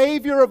the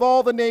Savior of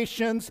all the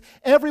nations.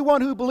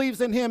 Everyone who believes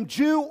in him,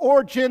 Jew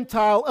or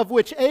Gentile, of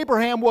which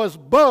Abraham was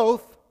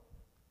both.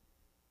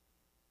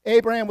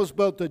 Abraham was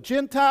both a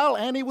Gentile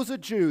and he was a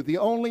Jew, the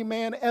only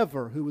man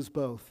ever who was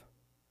both.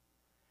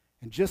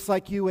 And just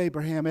like you,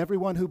 Abraham,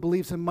 everyone who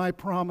believes in my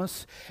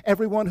promise,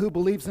 everyone who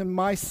believes in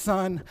my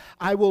son,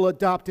 I will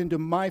adopt into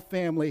my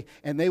family,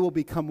 and they will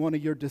become one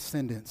of your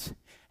descendants.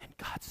 And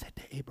God said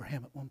to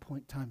Abraham at one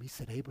point in time, he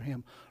said,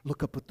 Abraham,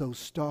 look up at those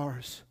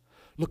stars.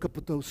 Look up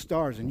at those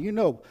stars. And you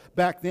know,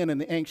 back then in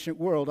the ancient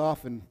world,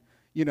 often,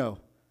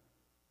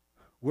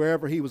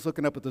 wherever he was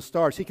looking up at the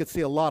stars, he could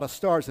see a lot of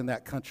stars in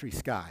that country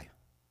sky.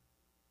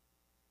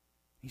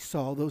 He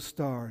saw those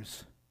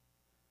stars.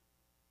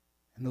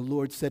 And the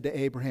Lord said to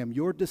Abraham,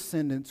 your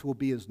descendants will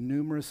be as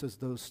numerous as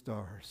those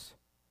stars.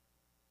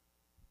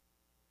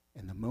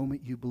 And the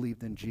moment you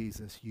believed in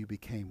Jesus, you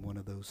became one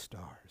of those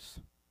stars.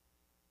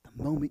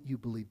 The moment you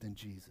believed in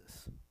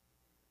Jesus.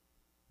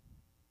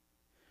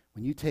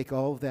 When you take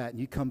all of that and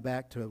you come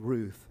back to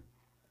Ruth,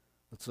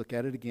 let's look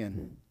at it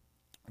again.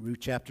 Ruth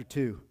chapter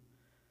 2.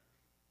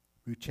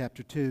 Ruth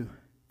chapter 2,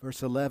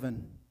 verse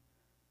 11.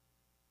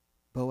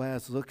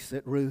 Boaz looks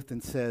at Ruth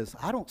and says,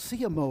 I don't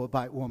see a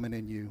Moabite woman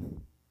in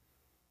you.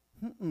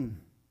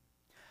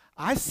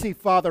 I see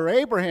Father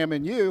Abraham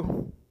in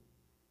you.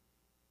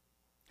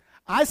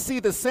 I see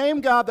the same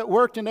God that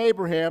worked in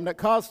Abraham, that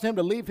caused him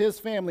to leave his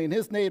family and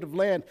his native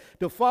land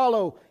to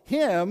follow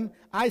him.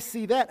 I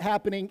see that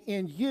happening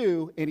in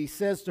you. And he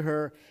says to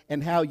her,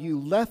 and how you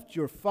left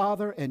your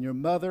father and your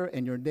mother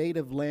and your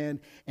native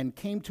land and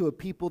came to a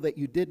people that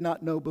you did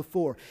not know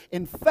before.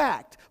 In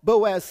fact,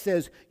 Boaz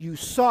says, you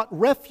sought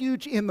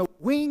refuge in the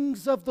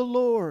wings of the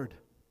Lord.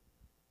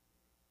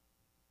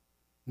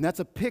 And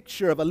that's a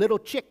picture of a little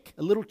chick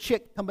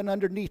coming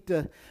underneath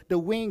the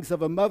wings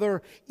of a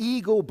mother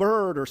eagle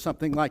bird or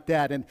something like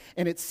that. And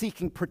it's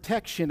seeking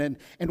protection.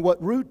 And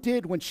what Ruth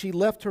did when she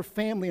left her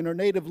family and her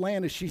native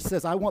land is she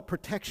says, I want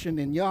protection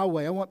in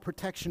Yahweh. I want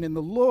protection in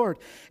the Lord.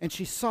 And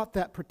she sought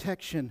that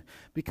protection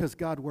because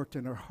God worked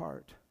in her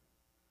heart.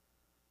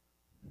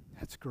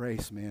 That's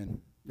grace, man.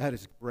 That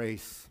is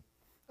grace.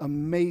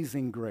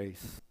 Amazing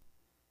grace.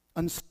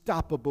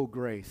 Unstoppable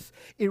grace.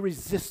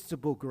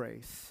 Irresistible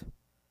grace.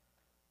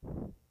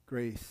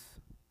 Grace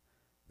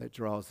that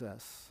draws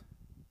us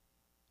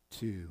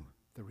to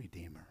the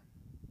Redeemer.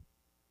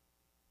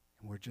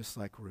 And we're just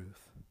like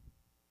Ruth.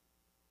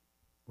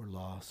 We're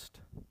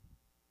lost.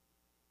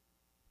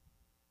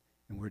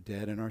 And we're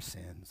dead in our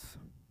sins.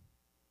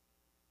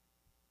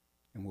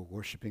 And we're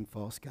worshiping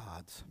false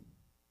gods.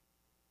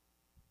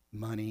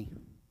 Money,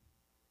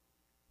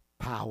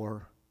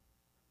 power,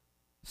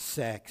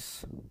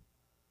 sex.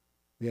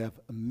 We have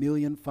a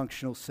million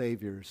functional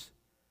saviors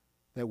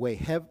that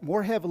weigh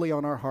more heavily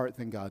on our heart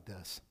than God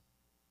does.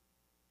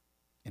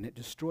 And it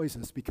destroys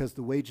us because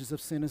the wages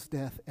of sin is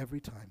death every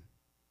time.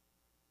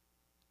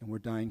 And we're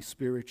dying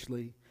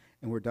spiritually,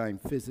 and we're dying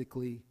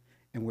physically,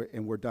 and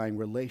we're dying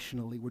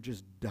relationally. We're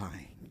just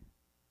dying.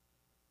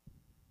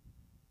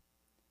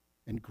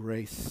 And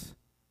grace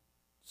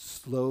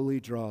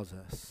slowly draws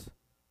us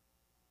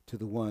to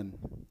the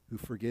one who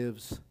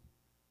forgives,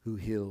 who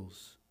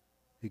heals,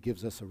 who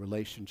gives us a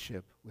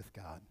relationship with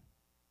God.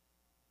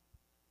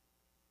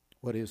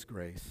 What is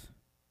grace?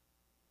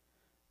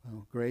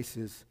 Well, grace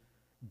is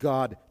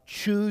God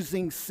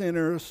choosing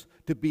sinners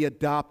to be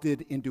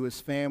adopted into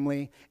his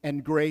family,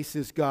 and grace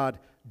is God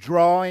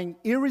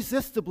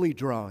irresistibly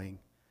drawing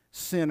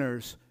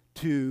sinners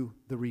to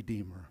the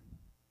Redeemer.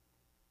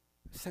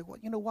 You say, well,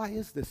 why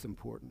is this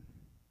important?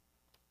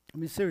 I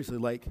mean, seriously,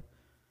 like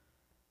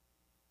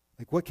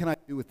what can I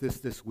do with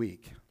this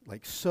week?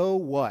 Like, so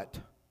what?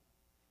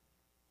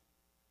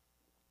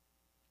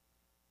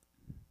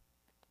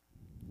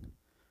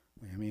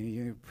 I mean,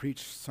 you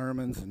preach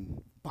sermons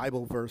and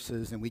Bible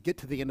verses, and we get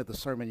to the end of the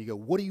sermon, you go,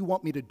 what do you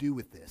want me to do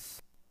with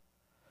this?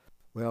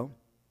 Well,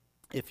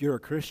 if you're a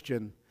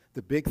Christian,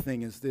 the big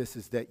thing is this,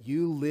 is that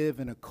you live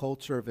in a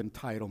culture of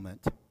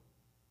entitlement.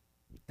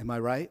 Am I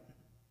right?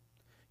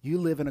 You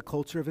live in a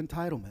culture of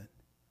entitlement.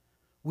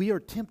 We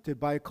are tempted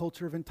by a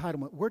culture of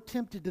entitlement. We're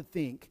tempted to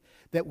think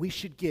that we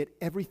should get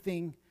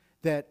everything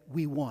that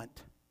we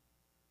want.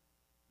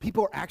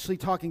 People are actually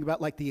talking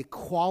about like the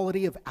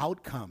equality of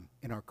outcome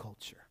in our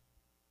culture.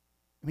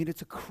 I mean,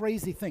 it's a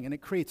crazy thing, and it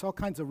creates all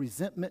kinds of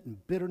resentment and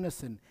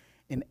bitterness and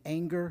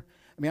anger.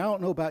 I mean, I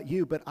don't know about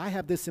you, but I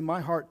have this in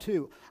my heart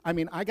too. I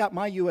mean, I got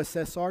my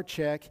USSR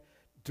check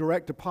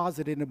direct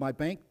deposited into my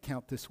bank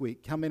account this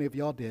week. How many of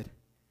y'all did?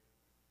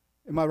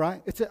 Am I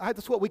right?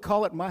 That's what we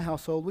call it in my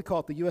household. We call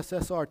it the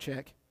USSR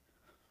check.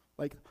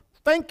 Like,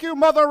 thank you,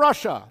 Mother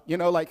Russia.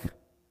 And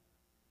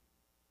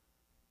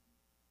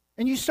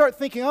you start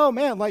thinking, oh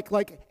man,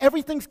 like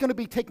everything's going to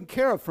be taken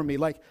care of for me.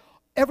 Like,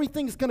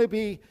 everything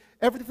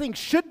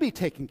should be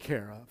taken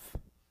care of.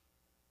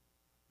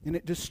 And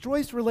it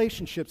destroys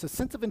relationships. A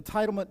sense of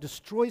entitlement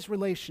destroys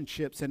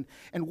relationships. And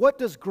what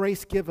does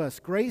grace give us?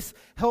 Grace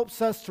helps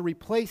us to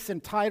replace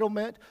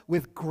entitlement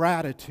with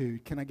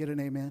gratitude. Can I get an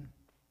amen?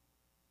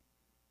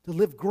 To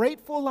live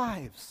grateful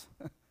lives.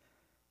 To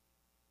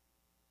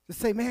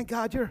say, man,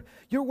 God,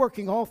 you're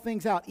working all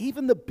things out.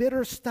 Even the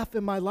bitter stuff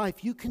in my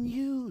life you can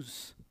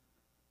use.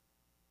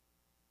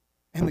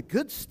 And the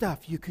good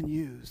stuff you can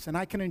use. And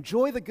I can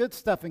enjoy the good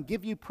stuff and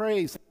give you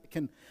praise.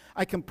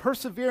 I can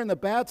persevere in the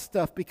bad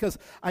stuff because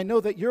I know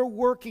that you're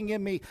working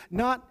in me,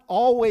 not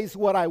always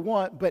what I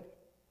want, but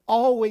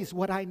always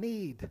what I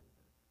need.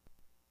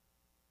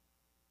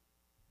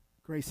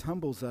 Grace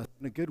humbles us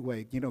in a good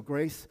way.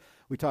 Grace,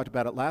 we talked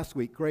about it last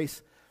week,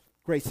 grace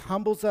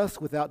humbles us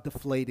without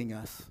deflating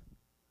us.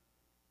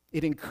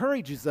 It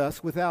encourages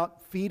us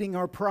without feeding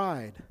our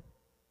pride.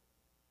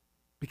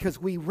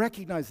 Because we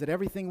recognize that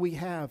everything we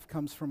have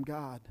comes from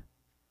God.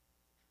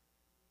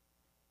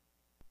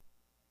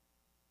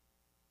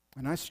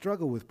 And I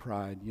struggle with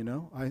pride,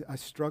 I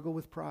struggle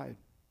with pride.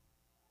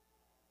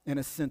 In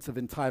a sense of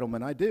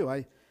entitlement. I do.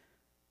 I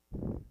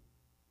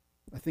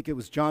think it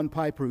was John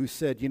Piper who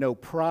said,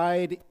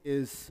 pride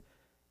is,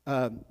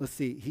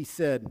 he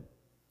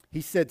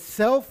said,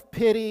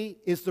 self-pity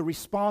is the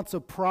response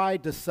of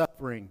pride to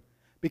suffering.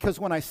 Because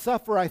when I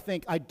suffer, I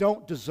think, I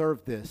don't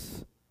deserve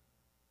this.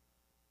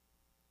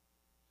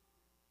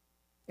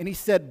 And he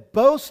said,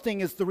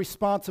 boasting is the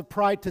response of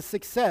pride to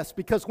success,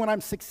 because when I'm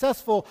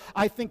successful,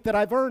 I think that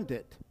I've earned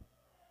it.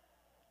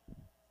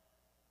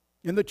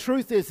 And the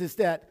truth is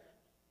that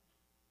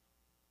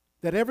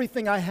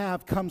everything I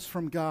have comes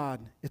from God.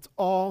 It's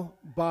all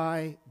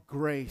by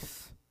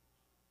grace.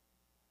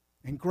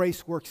 And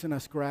grace works in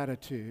us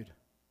gratitude.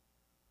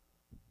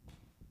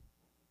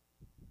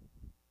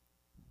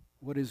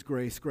 What is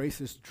grace? Grace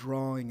is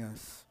drawing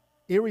us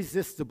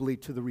irresistibly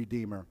to the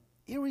Redeemer.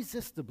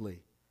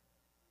 Irresistibly.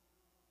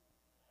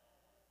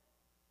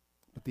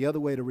 But the other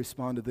way to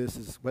respond to this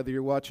is, whether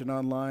you're watching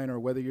online or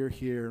whether you're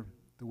here,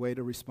 the way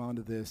to respond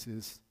to this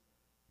is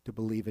to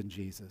believe in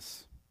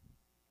Jesus.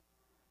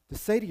 To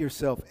say to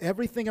yourself,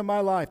 everything in my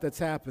life that's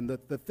happened,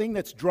 the thing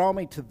that's drawn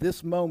me to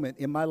this moment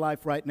in my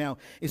life right now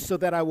is so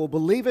that I will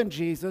believe in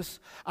Jesus,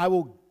 I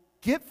will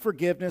get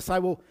forgiveness, I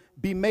will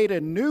be made a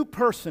new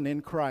person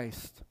in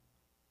Christ.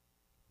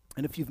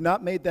 And if you've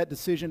not made that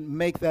decision,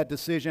 make that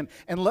decision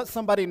and let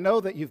somebody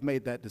know that you've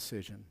made that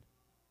decision.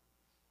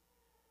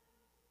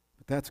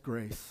 But that's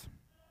grace.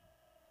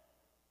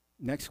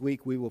 Next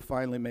week, we will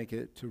finally make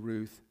it to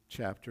Ruth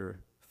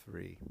chapter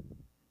 3.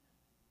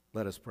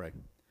 Let us pray.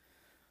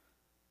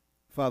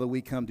 Father,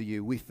 we come to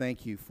you. We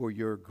thank you for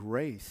your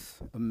grace,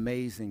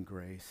 amazing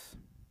grace.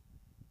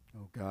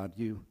 Oh God,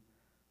 you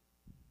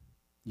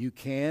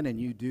can and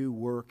you do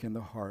work in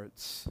the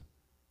hearts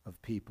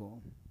of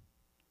people.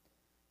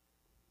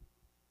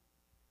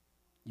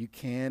 You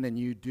can and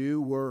you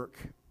do work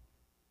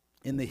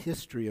in the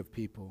history of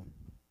people.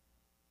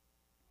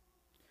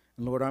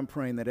 And Lord, I'm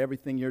praying that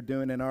everything you're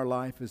doing in our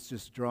life is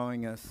just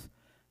drawing us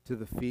to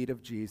the feet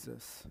of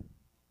Jesus,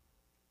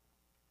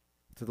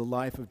 to the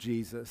life of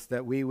Jesus,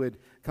 that we would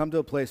come to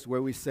a place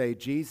where we say,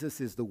 Jesus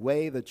is the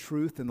way, the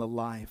truth, and the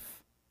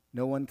life.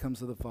 No one comes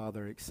to the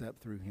Father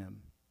except through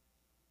him.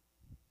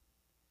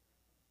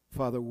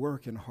 Father,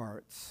 work in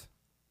hearts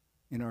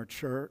in our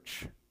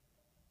church.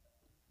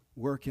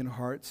 Work in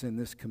hearts in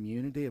this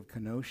community of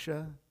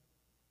Kenosha.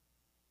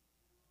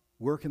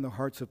 Work in the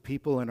hearts of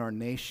people in our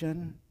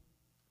nation.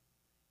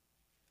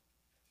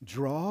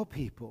 Draw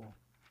people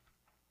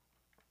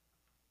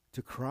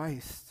to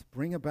Christ.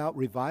 Bring about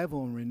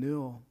revival and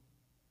renewal.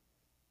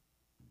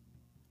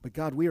 But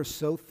God, we are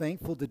so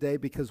thankful today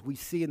because we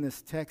see in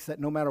this text that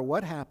no matter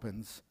what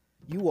happens,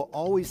 you will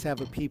always have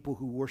a people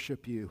who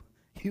worship you.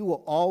 You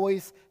will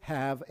always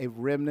have a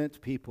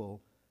remnant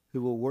people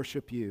who will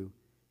worship you,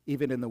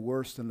 even in the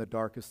worst and the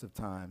darkest of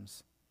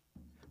times.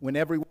 When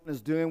everyone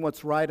is doing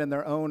what's right in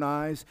their own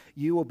eyes,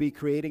 you will be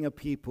creating a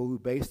people who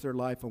base their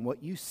life on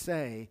what you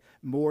say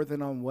more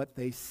than on what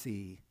they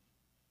see.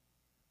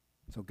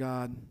 So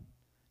God,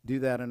 do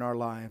that in our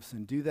lives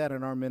and do that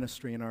in our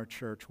ministry and our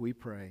church, we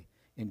pray.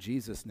 In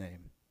Jesus'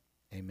 name,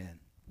 amen.